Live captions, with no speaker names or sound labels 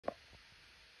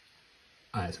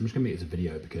Alright, so I'm just going to make this a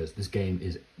video because this game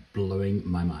is blowing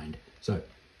my mind. So,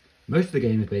 most of the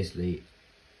game is basically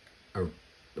a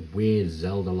weird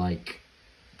Zelda-like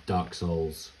Dark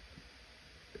Souls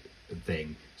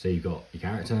thing. So you've got your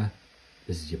character,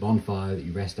 this is your bonfire that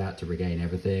you rest at to regain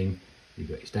everything, you've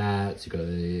got your stats, you've got...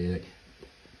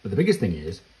 But the biggest thing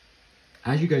is,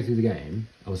 as you go through the game,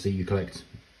 obviously you collect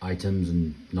items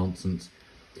and nonsense,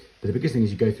 but the biggest thing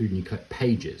is you go through and you collect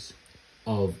pages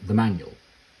of the manual.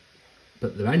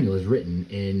 But the manual is written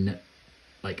in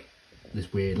like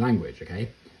this weird language, okay?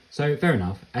 So fair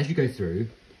enough, as you go through,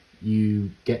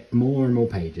 you get more and more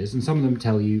pages, and some of them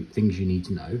tell you things you need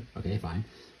to know, okay, fine.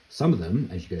 Some of them,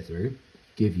 as you go through,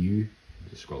 give you,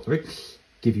 just scroll through,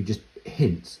 give you just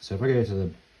hints. So if I go to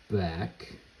the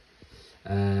back,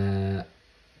 so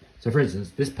for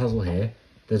instance, this puzzle here,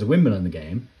 there's a windmill in the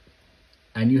game,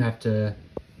 and you have to,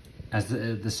 as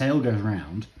the sail goes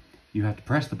around, you have to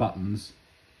press the buttons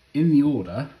in the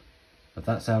order of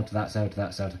that sail to that sail to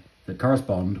that sail that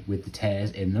correspond with the tears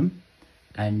in them,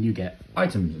 and you get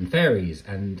items and fairies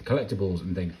and collectibles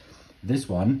and things. This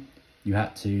one, you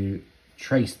had to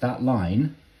trace that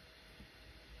line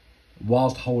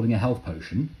whilst holding a health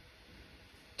potion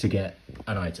to get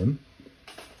an item.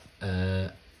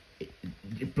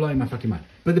 It blowing my fucking mind.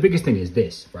 But the biggest thing is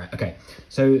this, right? Okay,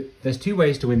 so there's two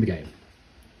ways to win the game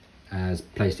as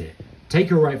placed here. Take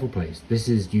your rightful place. This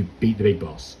is you beat the big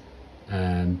boss.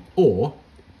 Or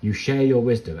you share your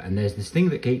wisdom, and there's this thing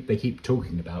that they keep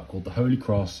talking about called the Holy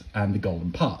Cross and the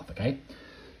Golden Path, okay?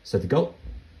 So the Golden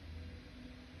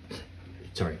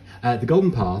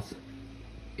Path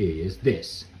is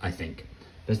this, I think.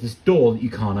 There's this door that you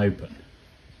can't open.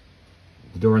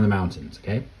 The door in the mountains,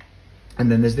 okay?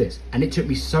 And then there's this. And it took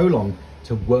me so long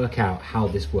to work out how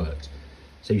this worked.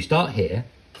 So you start here,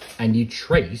 and you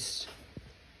trace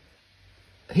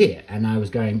here, and I was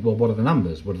going, well, what are the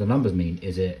numbers? What do the numbers mean?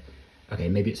 Is it, okay,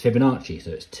 maybe it's Fibonacci,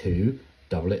 so it's 2,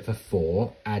 double it for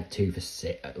 4, add 2 for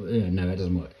 6. No, that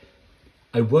doesn't work.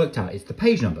 I worked out it's the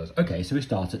page numbers. Okay, so we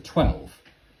start at 12.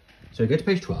 So we go to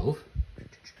page 12.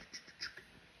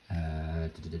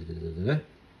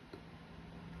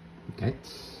 Okay,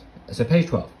 so page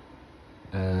 12.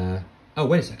 Oh,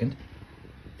 wait a second.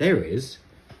 There is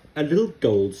a little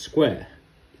gold square.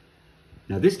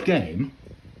 Now this game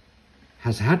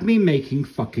has had me making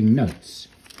fucking notes,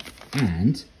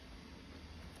 and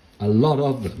a lot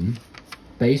of them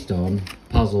based on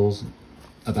puzzles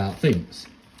about things.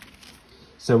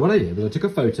 So what I did was I took a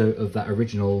photo of that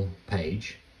original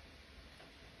page,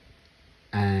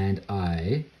 and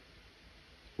I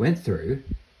went through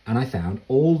and I found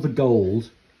all the gold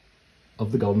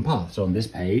of the Golden Path. So on this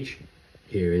page,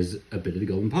 here is a bit of the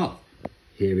Golden Path.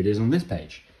 Here it is on this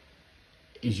page.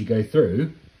 As you go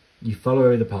through, you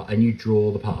follow the path and you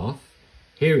draw the path.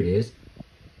 Here it is,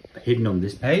 hidden on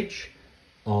this page.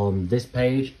 On this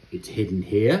page, it's hidden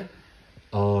here.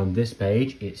 On this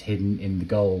page, it's hidden in the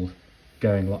gold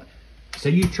going like. So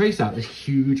you trace out this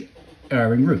huge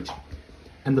erring route.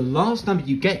 And the last number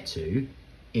you get to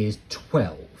is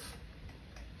 12.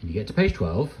 And you get to page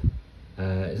 12.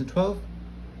 Is it 12?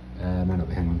 Might not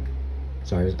be, hang on.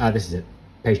 Sorry, this is it.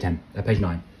 Page 10, page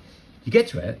 9. You get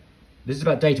to it. This is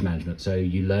about data management. So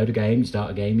you load a game, you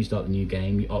start the new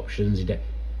game, your options,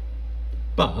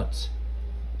 but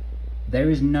there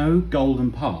is no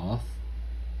golden path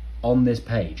on this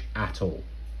page at all.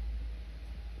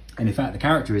 And in fact, the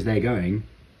character is there going,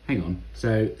 hang on,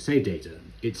 so save data.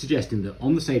 It's suggesting that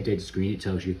on the save data screen, it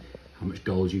tells you how much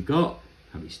gold you've got,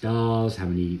 how many stars, how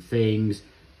many things,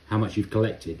 how much you've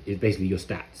collected. It's basically your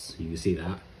stats. You can see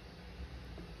that.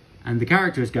 And the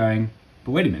character is going,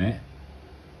 but wait a minute,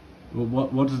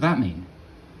 what does that mean?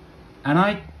 And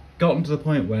I gotten to the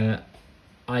point where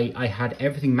I had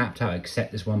everything mapped out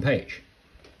except this one page.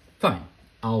 Fine,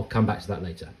 I'll come back to that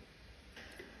later.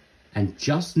 And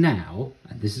just now,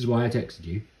 and this is why I texted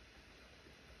you,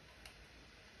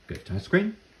 go to title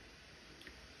screen,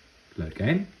 load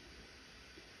game,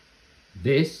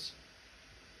 this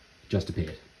just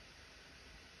appeared.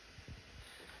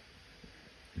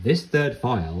 This third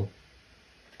file,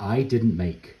 I didn't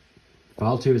make.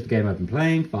 File 2 is the game I've been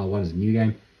playing, file 1 is a new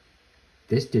game.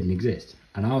 This didn't exist.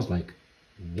 And I was like,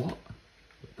 what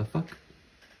the fuck?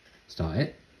 Start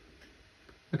it.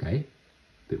 Okay,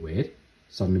 bit weird.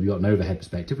 Suddenly we got an overhead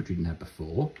perspective, which we didn't have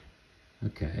before.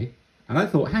 Okay. And I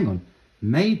thought, hang on,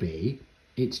 maybe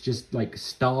it's just like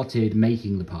started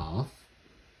making the path.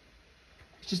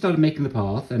 It's just started making the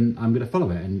path and I'm going to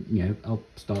follow it and, you know, I'll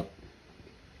start,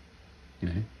 you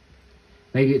know.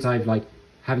 Maybe it's I've like,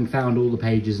 having found all the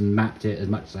pages and mapped it as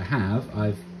much as I have,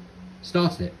 I've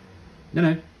started it.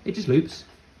 No, it just loops.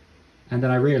 And then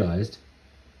I realised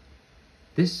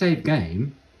This save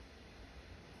game,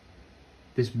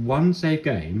 this one save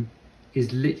game,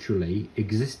 is literally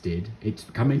existed. It's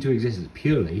come into existence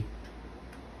purely.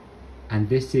 And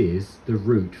this is the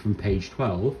route from page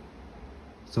 12.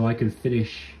 So I can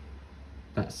finish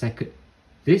that second.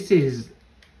 This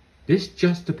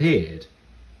just appeared.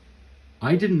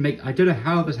 I don't know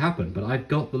how this happened, but I've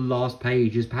got the last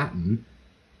page's pattern.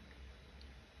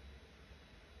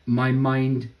 My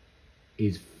mind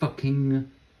is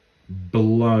fucking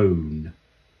blown.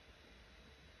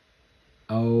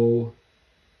 Oh,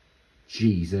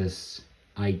 Jesus.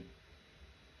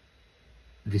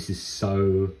 This is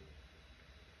so...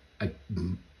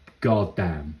 God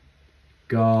damn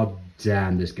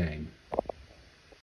this game.